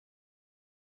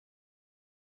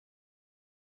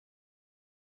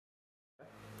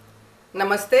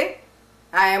Namaste,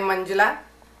 I am Manjula.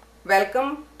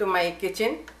 Welcome to my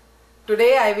kitchen.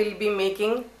 Today I will be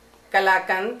making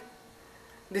Kalakand.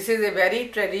 This is a very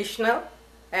traditional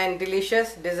and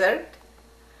delicious dessert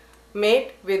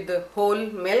made with whole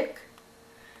milk.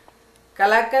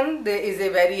 Kalakand is a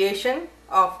variation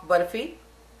of barfi.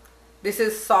 This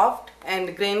is soft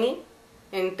and grainy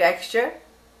in texture.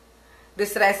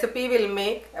 This recipe will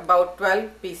make about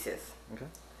 12 pieces. Okay.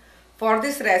 For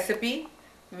this recipe,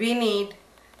 we need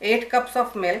 8 cups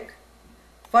of milk.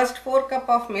 First 4 cup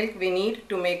of milk we need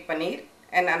to make paneer,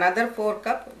 and another 4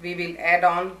 cup we will add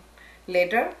on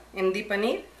later in the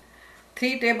paneer.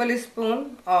 3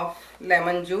 tablespoons of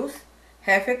lemon juice,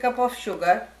 half a cup of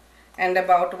sugar, and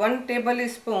about 1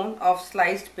 tablespoon of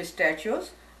sliced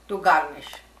pistachios to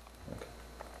garnish. Okay.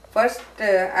 First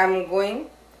I am going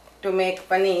to make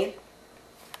paneer.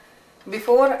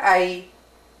 Before I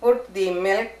put the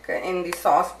milk in the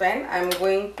saucepan, I am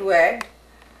going to add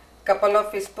couple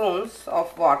of spoons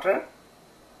of water.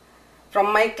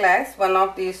 From my class, one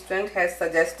of the students has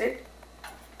suggested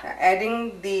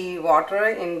adding the water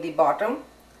in the bottom.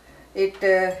 It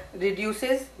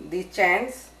reduces the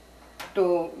chance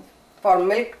for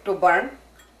milk to burn.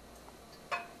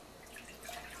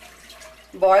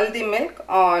 Boil the milk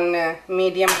on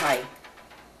medium high.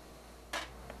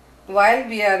 While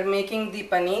we are making the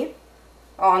paneer,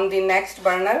 on the next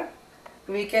burner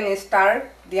we can start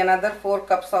the another 4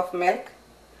 cups of milk,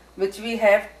 which we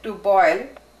have to boil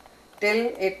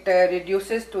till it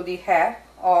reduces to the half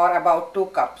or about 2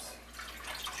 cups.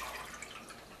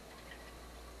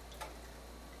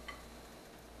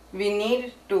 We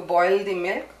need to boil the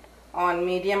milk on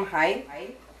medium high,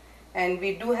 and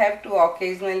we do have to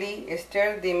occasionally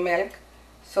stir the milk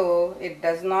so it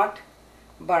does not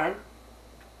burn.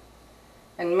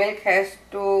 And milk has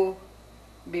to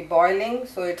be boiling,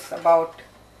 so it's about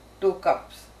 2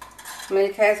 cups.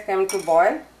 Milk has come to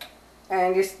boil,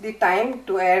 and it's the time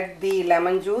to add the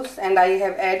lemon juice, and I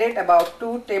have added about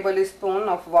 2 tablespoons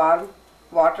of warm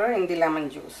water in the lemon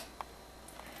juice.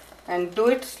 And do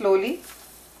it slowly,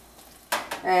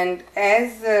 and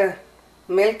as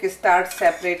milk starts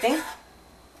separating,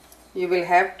 you will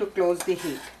have to close the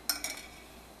heat.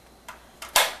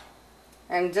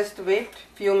 And just wait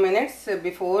few minutes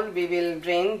before we will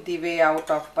drain the whey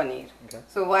out of paneer. Okay.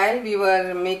 So while we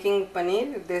were making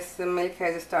paneer, this milk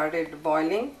has started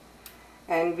boiling,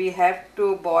 and we have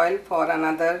to boil for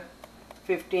another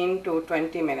 15 to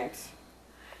 20 minutes.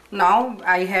 Now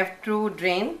I have to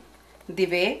drain the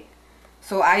whey.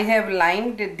 So I have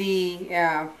lined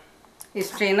the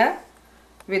strainer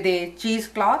with a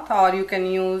cheesecloth, or you can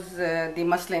use the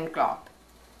muslin cloth.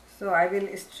 So I will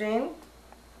strain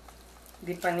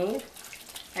the paneer,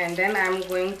 and then I am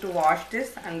going to wash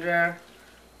this under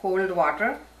cold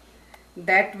water.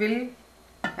 That will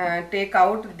take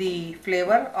out the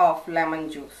flavor of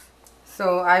lemon juice.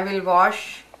 So I will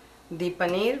wash the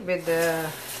paneer with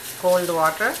cold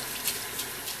water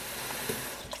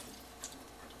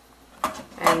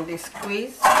and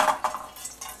squeeze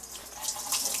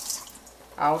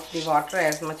out the water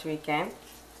as much we can.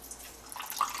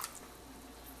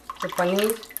 The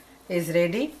paneer is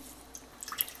ready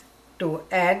to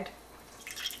add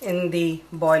in the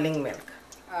boiling milk.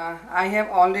 I have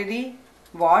already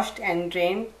washed and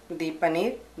drained the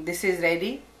paneer. This is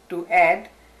ready to add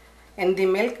in the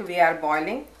milk we are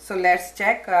boiling. So let's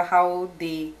check how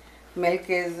the milk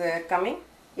is coming.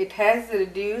 It has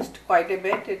reduced quite a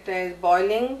bit. It is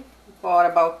boiling for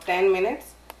about 10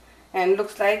 minutes, and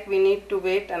looks like we need to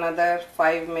wait another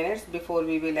 5 minutes before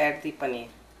we will add the paneer.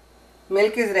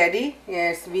 Milk is ready.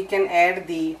 Yes, we can add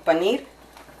the paneer.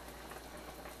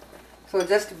 So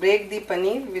just break the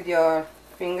paneer with your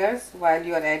fingers while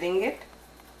you are adding it.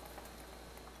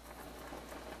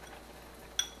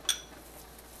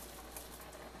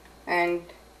 And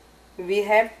we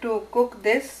have to cook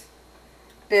this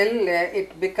till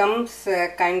it becomes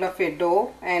kind of a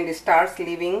dough and starts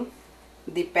leaving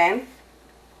the pan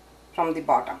from the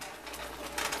bottom.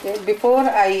 Okay, before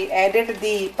I added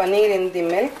the paneer in the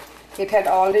milk, it had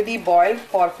already boiled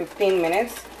for 15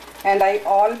 minutes. And I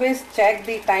always check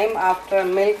the time after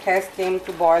milk has came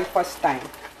to boil first time.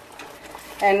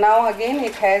 And now again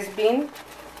it has been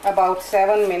about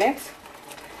 7 minutes,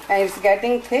 and it's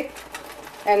getting thick.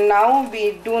 And now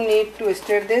we do need to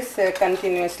stir this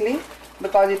continuously,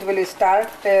 because it will start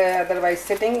otherwise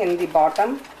sitting in the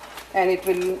bottom, and it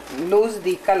will lose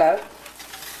the color.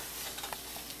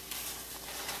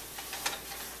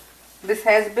 This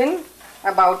has been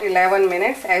about 11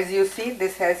 minutes. As you see,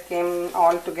 this has came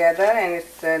all together, and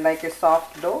it's like a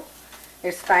soft dough.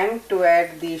 It's time to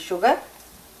add the sugar,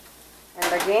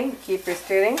 and again keep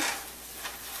stirring.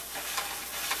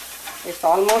 It's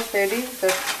almost ready,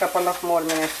 just a couple of more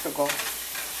minutes to go.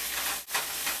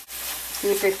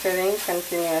 Keep stirring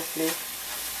continuously.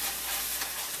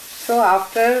 So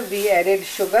after we added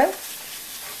sugar,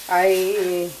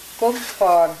 I cooked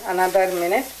for another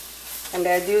minute, and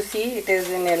as you see it is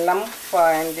in a lump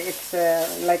and it's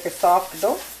like a soft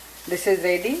dough. This is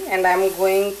ready, and I am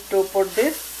going to put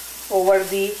this over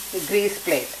the grease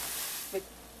plate.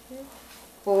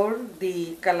 Pour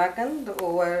the Kalakand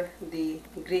over the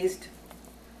greased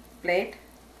plate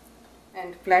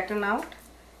and flatten out.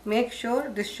 Make sure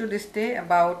this should stay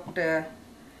about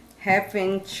 ½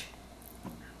 inch,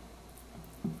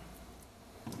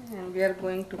 and we are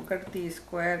going to cut the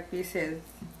square pieces.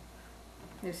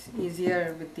 It's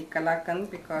easier with the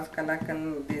Kalakand because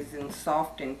Kalakand is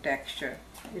soft in texture.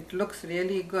 It looks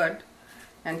really good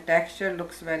and texture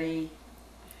looks very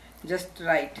just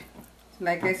right.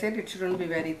 Like I said, it shouldn't be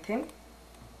very thin.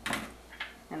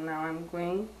 And now I'm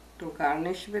going to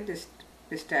garnish with this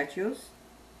pistachios.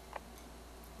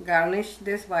 Garnish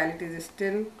this while it is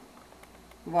still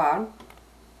warm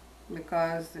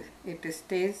because it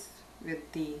stays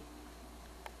with the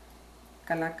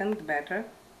Kalakand batter.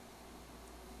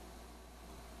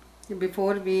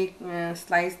 Before we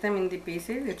slice them in the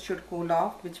pieces, it should cool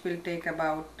off, which will take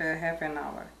about half an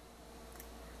hour.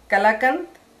 Kalakand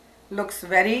looks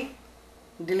very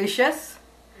delicious.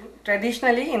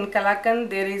 Traditionally in Kalakand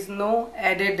there is no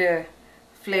added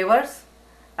flavors.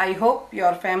 I hope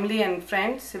your family and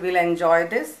friends will enjoy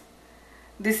this.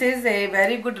 This is a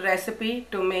very good recipe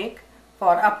to make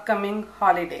for upcoming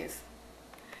holidays.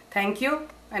 Thank you,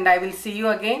 and I will see you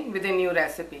again with a new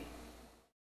recipe.